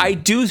 I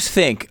do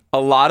think a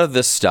lot of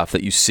this stuff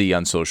that you see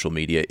on social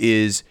media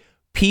is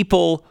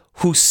people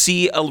who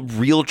see a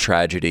real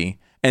tragedy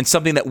and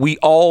something that we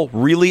all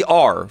really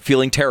are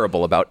feeling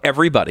terrible about,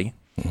 everybody,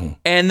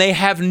 and they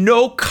have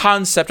no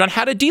concept on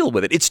how to deal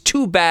with it. It's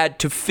too bad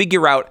to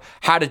figure out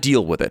how to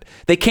deal with it.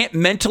 They can't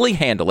mentally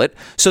handle it,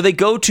 so they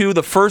go to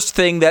the first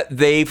thing that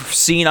they've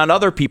seen on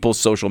other people's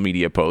social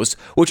media posts,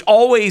 which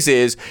always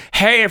is,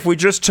 hey, if we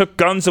just took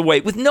guns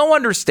away, with no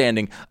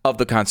understanding of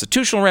the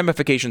constitutional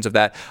ramifications of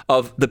that,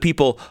 of the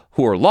people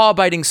who are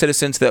law-abiding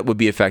citizens that would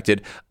be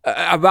affected,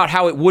 about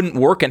how it wouldn't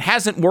work and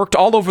hasn't worked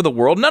all over the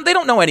world. No, they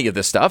don't know any of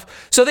this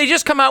stuff, so they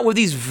just come out with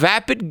these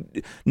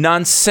vapid,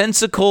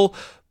 nonsensical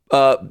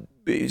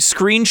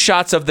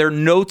screenshots of their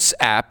notes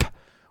app,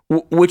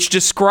 which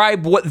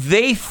describe what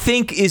they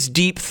think is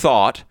deep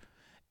thought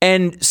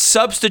and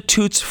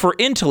substitutes for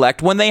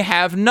intellect when they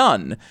have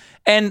none.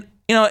 And,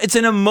 it's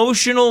an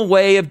emotional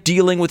way of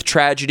dealing with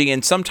tragedy,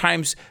 and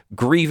sometimes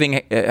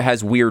grieving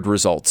has weird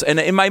results. And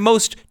in my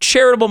most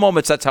charitable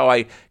moments, that's how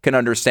I can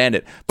understand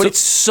it. But it's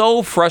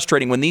so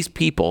frustrating when these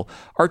people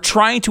are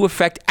trying to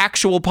affect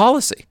actual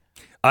policy.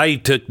 I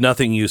took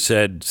nothing you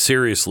said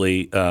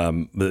seriously.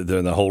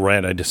 The whole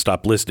rant, I just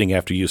stopped listening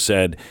after you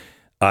said,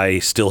 I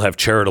still have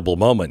charitable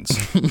moments.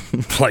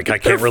 Like, I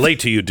can't relate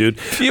to you, dude.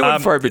 Few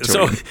and far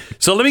between.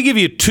 So let me give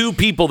you two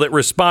people that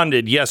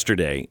responded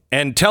yesterday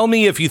and tell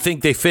me if you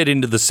think they fit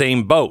into the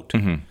same boat.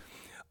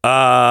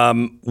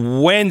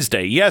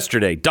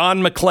 Yesterday,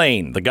 Don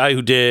McLean, the guy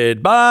who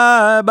did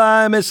Bye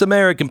Bye Miss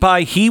American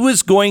Pie, he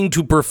was going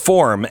to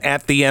perform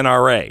at the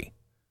NRA.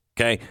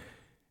 Okay.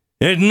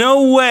 There's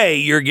no way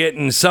you're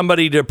getting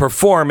somebody to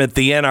perform at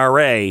the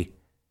NRA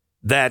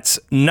that's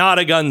not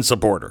a gun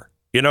supporter.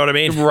 You know what I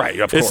mean?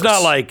 Right, of course. It's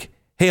not like,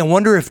 hey, I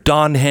wonder if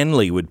Don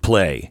Henley would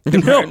play.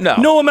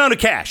 No amount of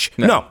cash.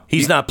 No,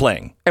 he's not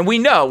playing. And we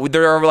know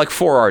there are like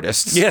 4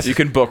 artists you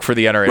can book for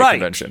the NRA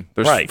convention.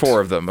 There's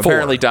 4 of them. 4.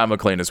 Apparently, Don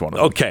McLean is one of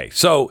them. Okay,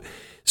 so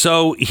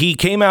he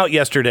came out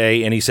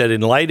yesterday and he said,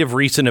 in light of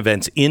recent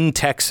events in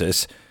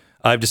Texas,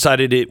 I've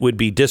decided it would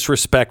be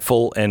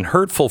disrespectful and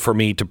hurtful for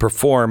me to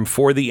perform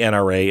for the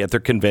NRA at their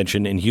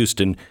convention in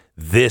Houston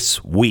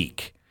this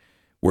week.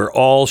 We're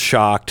all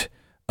shocked,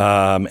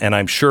 and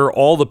I'm sure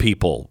all the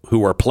people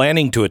who are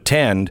planning to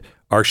attend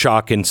are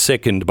shocked and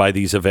sickened by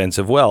these events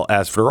as well.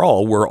 After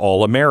all, we're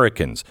all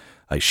Americans.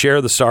 I share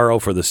the sorrow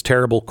for this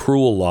terrible,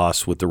 cruel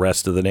loss with the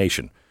rest of the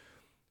nation.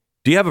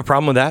 Do you have a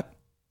problem with that?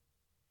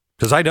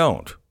 Because I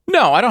don't.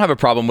 No, I don't have a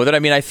problem with it. I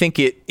mean, I think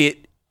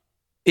it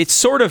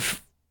sort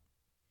of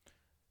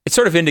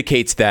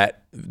indicates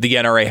that the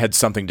NRA had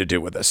something to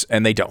do with this,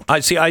 and they don't.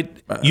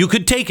 You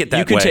could take it that way.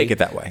 You can take it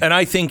that way. And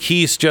I think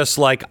he's just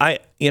like, I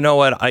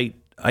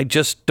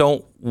just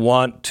don't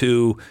want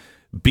to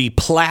be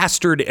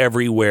plastered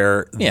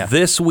everywhere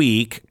this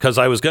week, because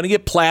I was going to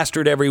get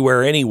plastered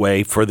everywhere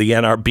anyway for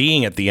the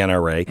being at the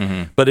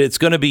NRA, but it's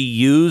going to be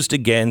used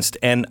against,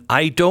 and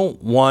I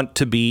don't want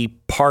to be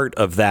part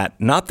of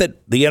that. Not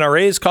that the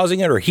NRA is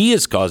causing it or he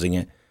is causing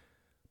it,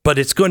 but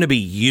it's going to be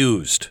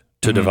used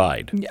to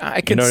divide. Yeah,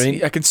 I can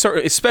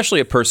especially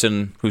a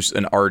person who's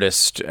an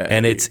artist.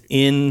 And it's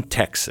in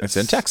Texas. It's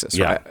in Texas.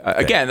 Yeah. Right?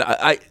 Again,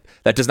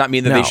 that does not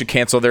mean that they should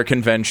cancel their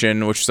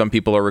convention, which some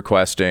people are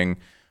requesting.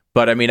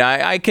 But I mean,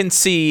 I can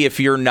see if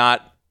you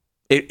don't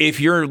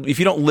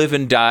live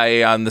and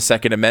die on the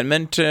Second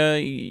Amendment,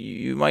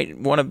 you might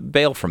want to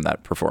bail from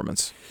that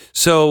performance.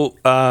 So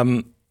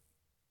the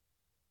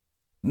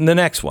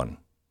next one,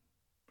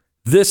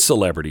 this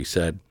celebrity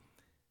said,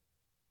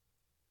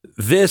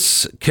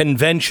 this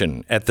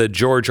convention at the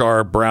George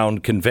R. Brown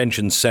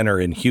Convention Center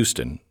in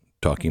Houston,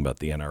 talking about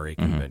the NRA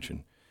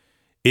convention,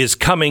 is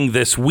coming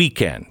this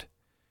weekend.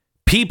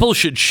 People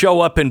should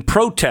show up and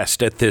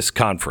protest at this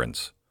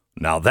conference.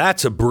 Now,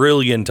 that's a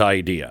brilliant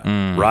idea,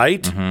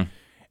 right?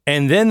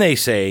 And then they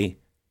say,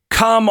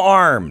 come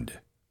armed.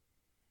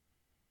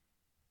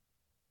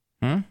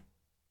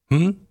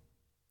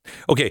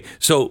 Okay,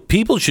 so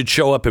people should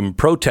show up and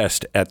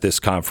protest at this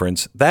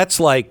conference. That's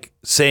like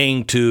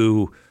saying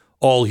to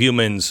all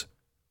humans,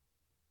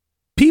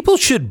 people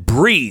should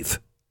breathe.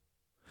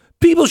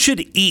 People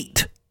should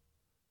eat.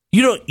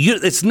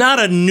 It's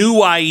not a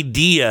new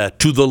idea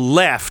to the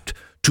left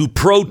to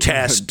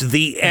protest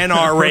the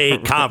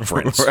NRA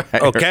conference.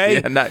 Right.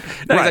 Okay? Yeah, not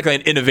exactly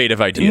an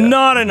innovative idea.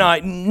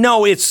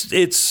 No,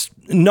 it's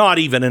not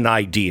even an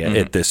idea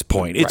at this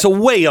point. It's a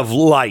way of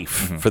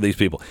life for these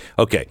people.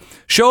 Okay.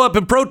 Show up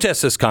and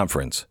protest this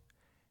conference.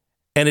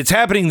 And it's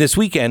happening this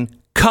weekend.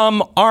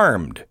 Come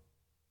armed.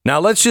 Now,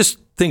 let's just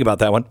think about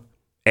that one.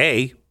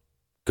 A,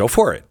 go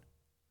for it.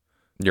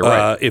 You're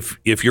right.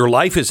 If your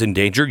life is in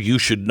danger, you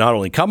should not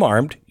only come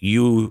armed,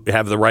 you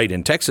have the right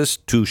in Texas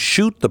to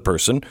shoot the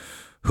person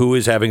who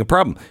is having a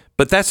problem.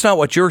 But that's not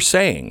what you're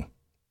saying.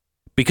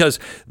 Because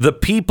the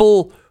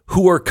people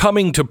who are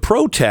coming to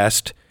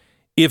protest,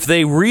 if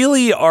they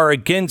really are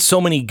against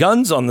so many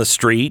guns on the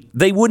street,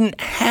 they wouldn't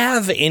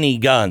have any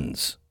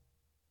guns.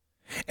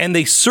 And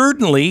they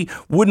certainly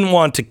wouldn't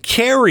want to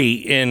carry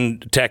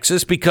in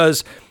Texas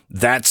because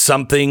that's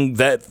something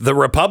that the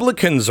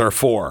Republicans are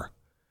for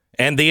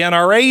and the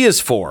NRA is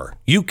for.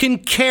 You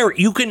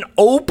can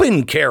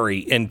open carry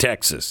in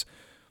Texas.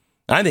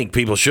 I think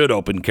people should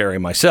open carry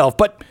myself,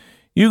 but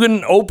you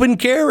can open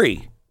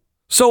carry.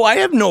 So I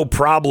have no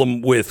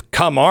problem with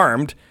come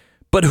armed,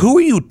 but who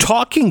are you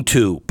talking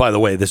to? By the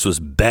way, this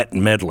was Bette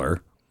Midler.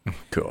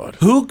 God.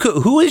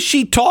 Who is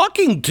she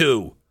talking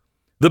to?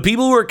 The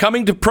people who are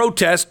coming to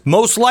protest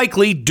most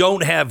likely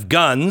don't have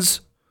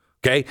guns.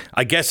 Okay,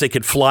 I guess they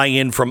could fly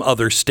in from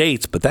other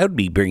states, but that would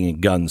be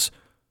bringing guns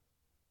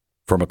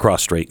from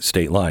across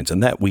state lines,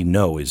 and that we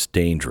know is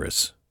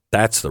dangerous.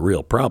 That's the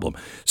real problem.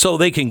 So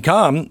they can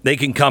come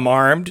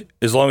armed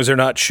as long as they're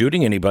not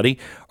shooting anybody.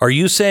 Are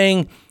you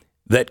saying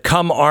that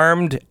come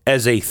armed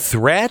as a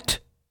threat?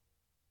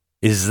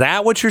 Is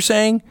that what you're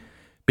saying?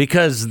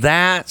 Because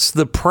that's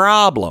the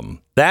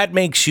problem. That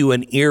makes you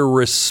an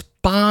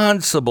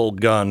irresponsible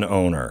gun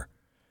owner.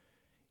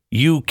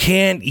 You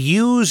can't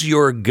use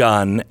your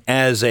gun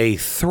as a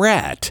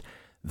threat.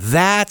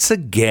 That's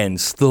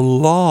against the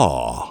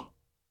law.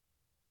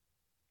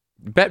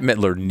 Bette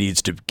Midler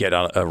needs to get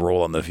on a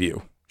role on The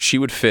View. She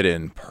would fit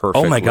in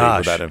perfectly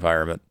with that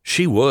environment.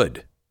 She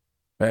would.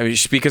 I mean,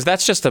 because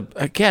that's just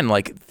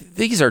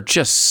these are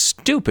just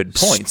stupid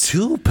points.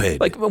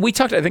 Stupid. Like we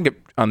talked, I think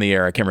on the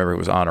air, I can't remember if it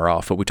was on or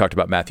off, but we talked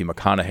about Matthew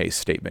McConaughey's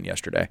statement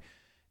yesterday.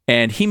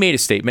 And he made a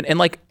statement. And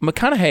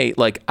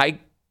McConaughey, I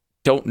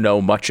don't know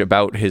much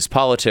about his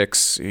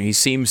politics. He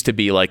seems to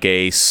be like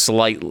a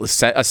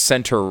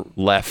center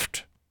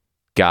left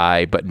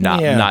guy, but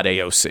not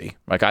AOC.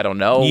 I don't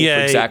know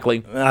exactly.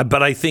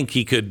 But I think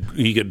he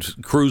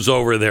could cruise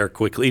over there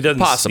quickly. He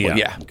doesn't possibly,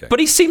 yeah. Okay. But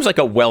he seems like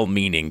a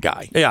well-meaning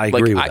guy. Yeah, I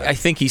agree with that. I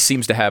think he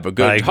seems to have a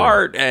good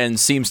heart and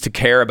seems to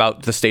care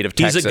about the state of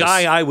Texas. He's a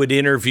guy I would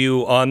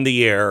interview on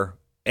the air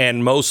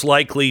and most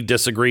likely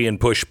disagree and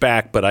push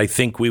back, but I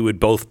think we would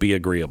both be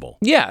agreeable.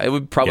 Yeah, it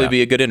would probably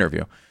be a good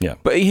interview. Yeah.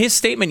 But his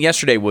statement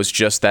yesterday was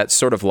just that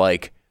sort of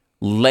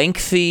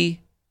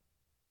lengthy,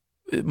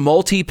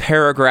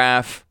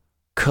 multi-paragraph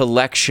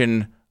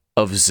collection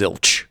of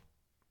zilch.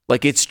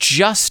 It's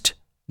just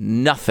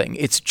nothing.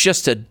 It's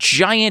just a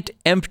giant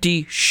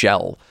empty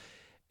shell.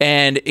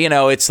 And,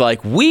 it's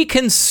we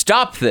can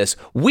stop this.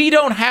 We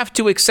don't have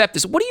to accept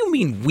this. What do you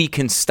mean we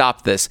can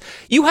stop this?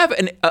 You have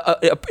an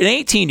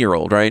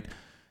 18-year-old, right?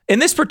 In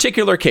this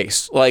particular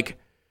case,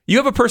 you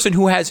have a person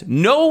who has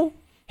no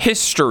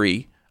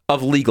history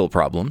of legal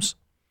problems.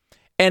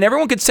 And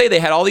everyone could say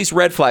they had all these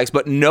red flags,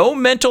 but no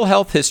mental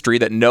health history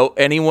that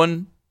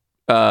anyone,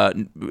 at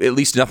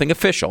least nothing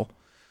official.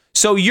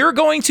 So you're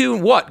going to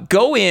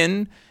go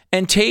in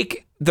and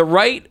take the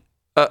right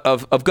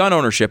of gun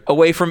ownership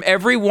away from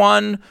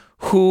everyone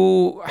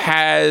who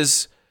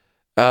has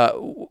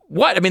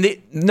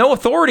no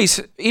authorities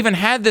even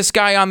had this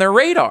guy on their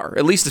radar,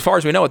 at least as far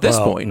as we know at this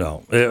point.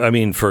 No. I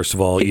mean, first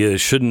of all, you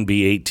shouldn't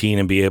be 18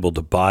 and be able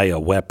to buy a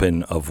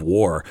weapon of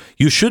war.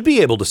 You should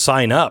be able to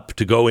sign up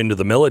to go into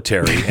the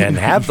military and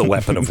have the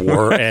weapon of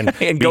war and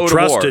be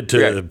trusted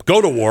to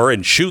go to war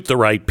and shoot the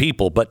right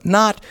people, but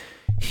not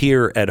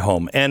here at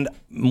home. And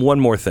one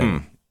more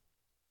thing.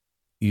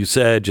 You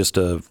said just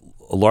a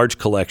large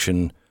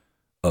collection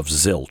of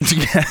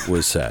zilch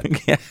was said.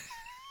 Yeah.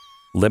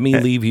 Let me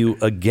leave you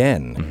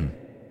again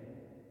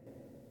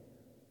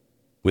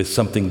with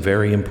something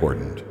very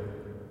important.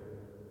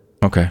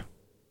 Okay.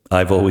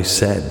 I've always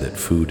said that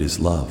food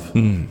is love.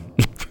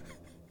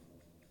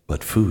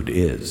 But food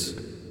is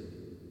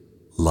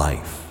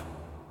life,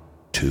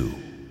 too.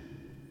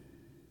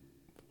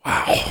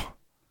 Wow.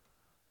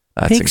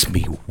 That makes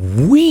me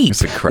weep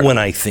when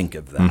I think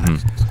of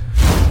that.